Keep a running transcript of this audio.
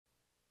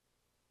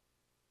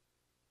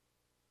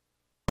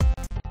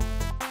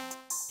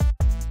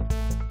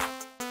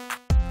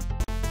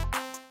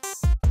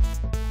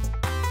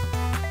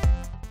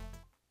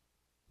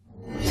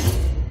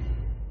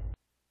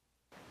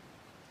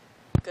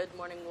Good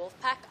Morning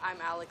Wolfpack.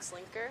 I'm Alex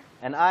Linker.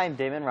 And I'm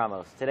Damon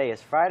Ramos. Today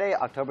is Friday,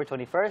 October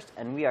 21st,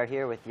 and we are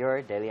here with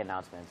your daily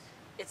announcements.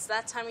 It's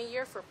that time of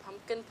year for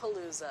Pumpkin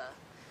Palooza.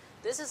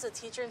 This is a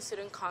teacher and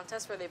student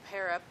contest where they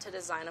pair up to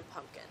design a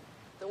pumpkin.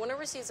 The winner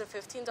receives a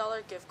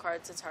 $15 gift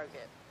card to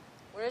Target.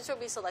 Winners will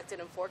be selected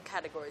in 4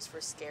 categories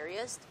for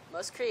scariest,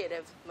 most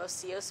creative,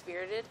 most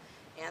CO-spirited,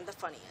 and the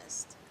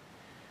funniest.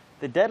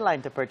 The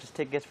deadline to purchase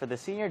tickets for the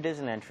senior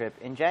Disneyland trip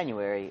in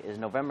January is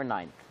November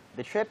 9th.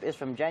 The trip is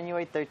from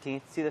January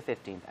 13th to the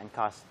 15th and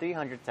costs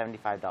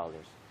 $375.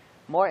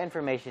 More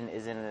information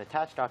is in an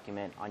attached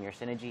document on your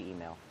Synergy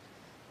email.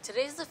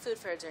 Today is the food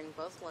fair during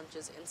both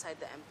lunches inside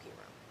the MP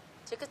room.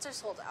 Tickets are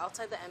sold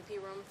outside the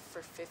MP room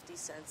for 50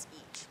 cents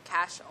each,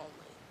 cash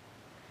only.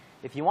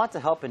 If you want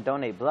to help and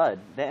donate blood,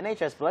 the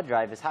NHS blood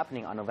drive is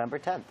happening on November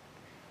 10th.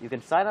 You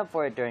can sign up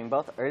for it during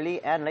both early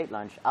and late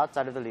lunch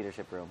outside of the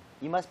leadership room.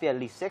 You must be at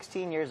least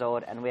 16 years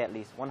old and weigh at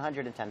least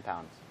 110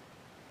 pounds.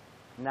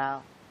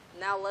 Now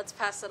Let's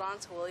pass it on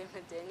to William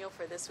and Daniel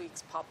for this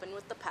week's Poppin'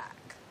 with the Pack.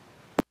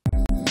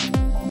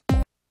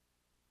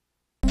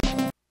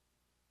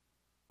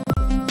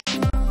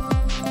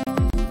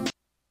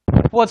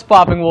 What's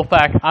popping,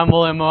 Wolfpack? I'm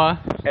William Moa.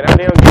 And I'm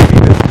Daniel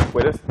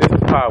Gizzi. This is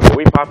Pod, where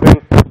we pop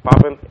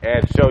in,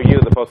 and show you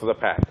the post of the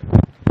pack.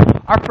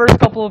 Our first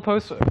couple of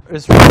posts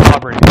is from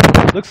Auburn.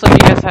 Looks like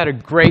you guys had a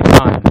great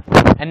time.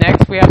 And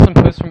next we have some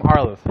posts from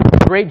Arliff.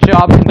 Great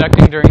job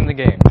conducting during the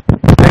game.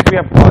 Next we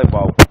have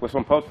volleyball, with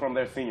some posts from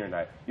their senior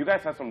night. You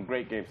guys had some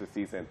great games this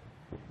season.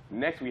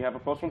 Next we have a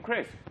post from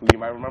Chris, who you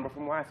might remember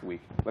from last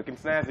week. Looking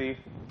snazzy.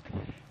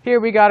 Here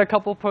we got a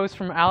couple posts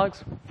from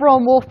Alex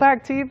from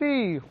Wolfpack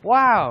TV.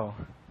 Wow.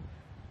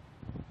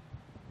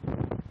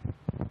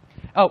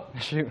 Oh,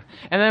 shoot.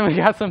 And then we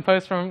got some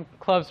posts from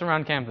clubs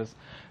around campus.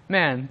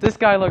 Man, this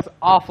guy looks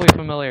awfully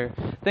familiar.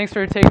 Thanks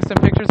for taking some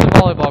pictures of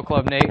volleyball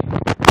club, Nate.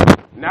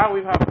 Now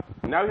we have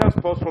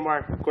some posts from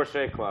our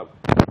crochet club.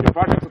 Your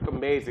projects look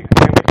amazing. I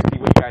can't wait to see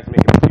what you guys make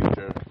in the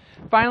future.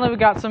 Finally, we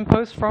got some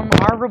posts from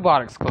our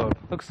robotics club.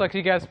 Looks like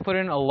you guys put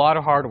in a lot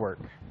of hard work.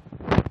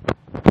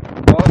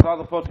 Well, that's all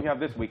the posts we have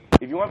this week.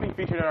 If you want to be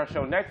featured in our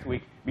show next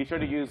week, be sure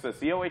to use the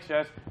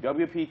Cohs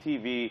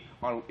Wptv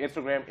on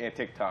Instagram and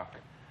TikTok.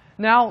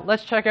 Now,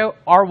 let's check out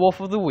our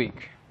Wolf of the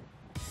Week.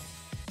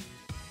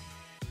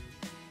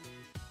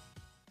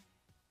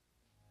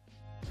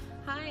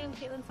 Hi, I'm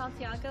Caitlin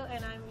Santiago,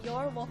 and I'm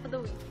your Wolf of the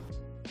Week.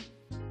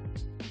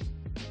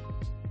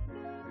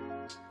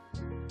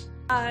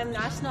 I'm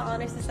National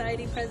Honor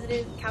Society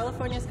President,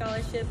 California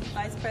Scholarship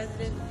Vice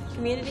President,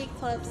 Community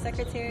Club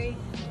Secretary.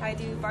 I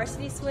do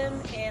varsity swim,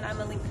 and I'm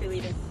a linker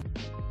leader.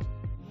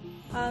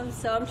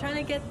 So I'm trying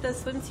to get the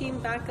swim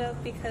team back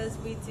up because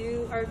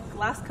our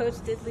last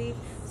coach did leave.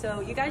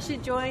 So you guys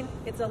should join.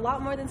 It's a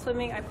lot more than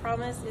swimming, I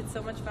promise. It's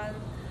so much fun.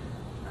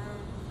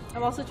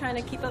 I'm also trying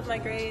to keep up my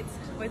grades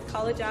with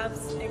college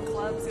apps and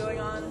clubs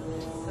going on.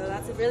 So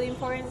that's really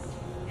important.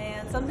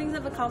 And some things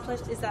I've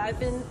accomplished is that I've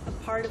been a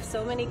part of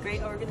so many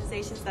great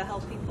organizations that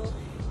help people,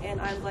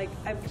 and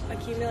I've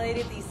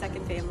accumulated these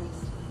second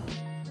families.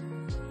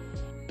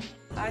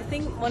 I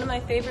think one of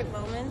my favorite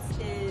moments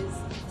is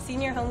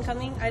senior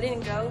homecoming. I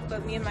didn't go,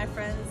 but me and my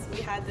friends,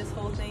 we had this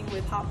whole thing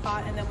with Hot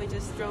Pot, and then we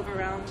just drove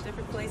around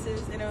different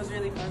places, and it was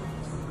really fun.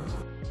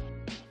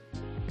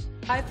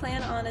 I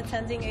plan on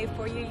attending a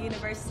 4-year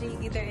university,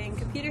 either in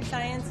computer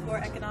science or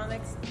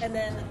economics, and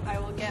then I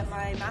will get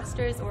my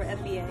master's or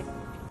MBA.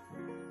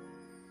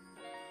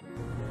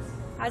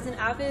 As an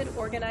avid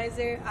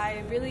organizer,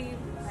 I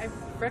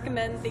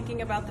recommend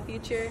thinking about the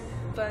future,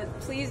 but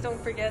please don't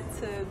forget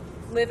to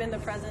live in the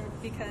present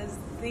because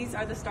these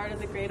are the start of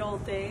the great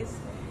old days,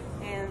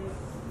 and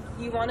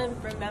you want to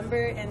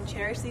remember and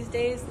cherish these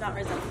days, not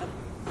resent them.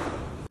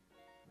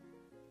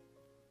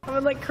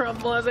 I'm gonna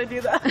crumble as I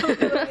do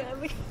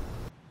that.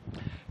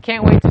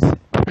 Can't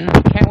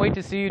wait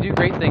to see you do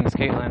great things,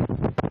 Caitlin.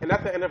 And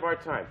that's the end of our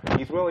time.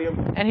 He's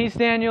William. And he's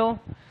Daniel.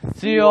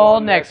 See you all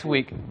next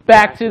week.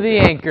 Back to the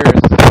anchors.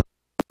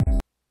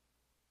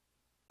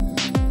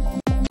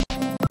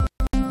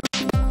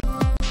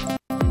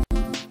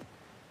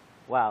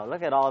 wow,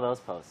 look at all those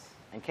posts.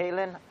 And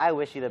Caitlin, I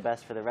wish you the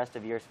best for the rest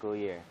of your school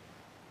year.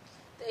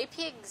 The AP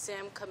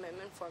exam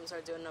commitment forms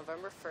are due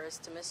November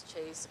 1st to Ms.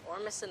 Chase or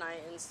Ms. Anaya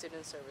in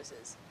Student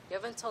Services. You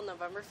have until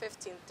November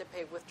 15th to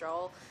pay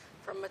withdrawal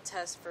from a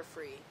test for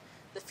free.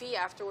 The fee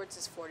afterwards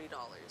is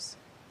 $40.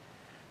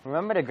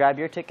 Remember to grab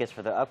your tickets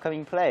for the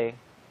upcoming play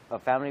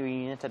of Family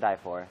Reunion to Die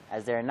For,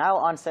 as they are now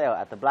on sale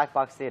at the Black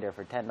Box Theater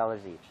for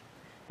 $10 each.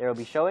 There will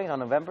be showings on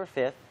November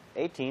 5th,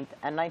 18th,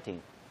 and 19th.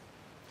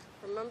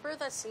 Remember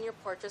that senior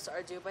portraits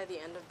are due by the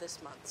end of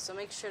this month, so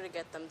make sure to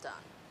get them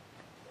done.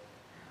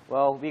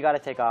 Well, we gotta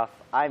take off.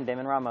 I'm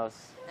Damon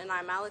Ramos. And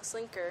I'm Alex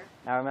Linker.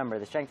 Now remember,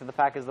 the strength of the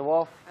pack is the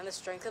wolf. And the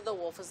strength of the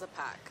wolf is the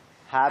pack.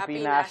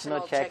 Happy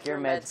National Check Your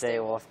Meds Day,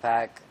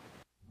 Wolfpack.